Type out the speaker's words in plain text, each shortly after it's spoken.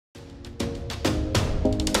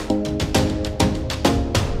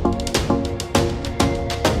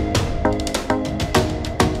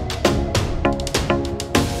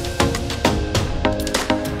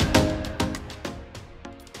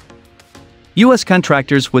U.S.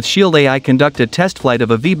 contractors with Shield AI conduct a test flight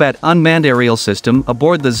of a VBAT unmanned aerial system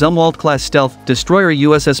aboard the Zumwalt-class stealth destroyer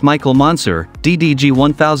USS Michael Monsoor,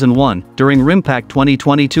 DDG-1001, during RIMPAC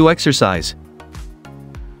 2022 exercise.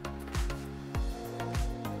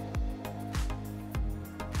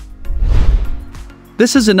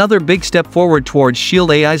 This is another big step forward towards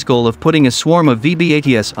Shield AI's goal of putting a swarm of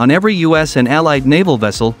VBATs on every U.S. and allied naval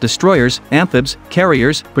vessel, destroyers, amphibs,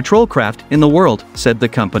 carriers, patrol craft in the world, said the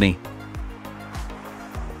company.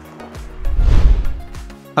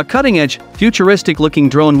 A cutting-edge, futuristic-looking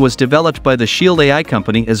drone was developed by the Shield AI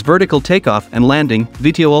company as Vertical Takeoff and Landing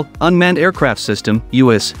 (VTOL) Unmanned Aircraft System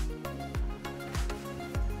 (UAS).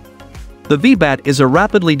 The VBAT is a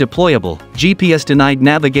rapidly deployable, GPS-denied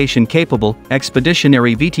navigation-capable,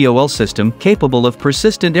 expeditionary VTOL system capable of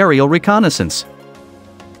persistent aerial reconnaissance.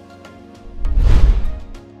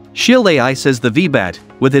 Shield AI says the VBAT,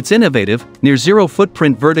 with its innovative, near-zero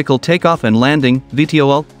footprint vertical takeoff and landing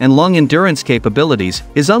 (VTOL) and long-endurance capabilities,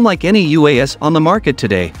 is unlike any UAS on the market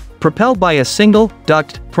today. Propelled by a single,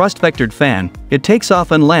 ducted, thrust-vectored fan, it takes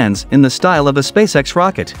off and lands in the style of a SpaceX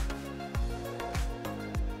rocket.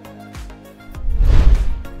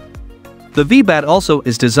 The VBAT also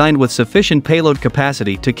is designed with sufficient payload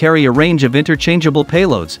capacity to carry a range of interchangeable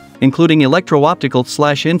payloads, including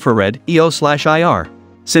electro-optical/infrared (EO/IR),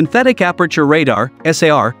 synthetic aperture radar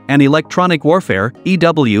 (SAR), and electronic warfare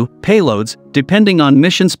 (EW) payloads, depending on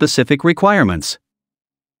mission-specific requirements.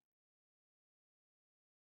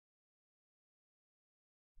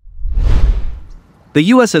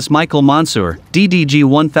 The USS Michael Monsoor,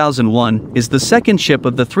 DDG-1001, is the second ship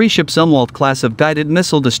of the three-ship Zumwalt class of guided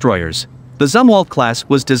missile destroyers. The Zumwalt-class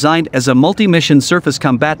was designed as a multi-mission surface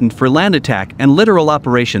combatant for land attack and littoral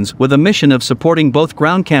operations with a mission of supporting both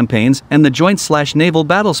ground campaigns and the joint/naval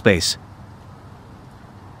battlespace.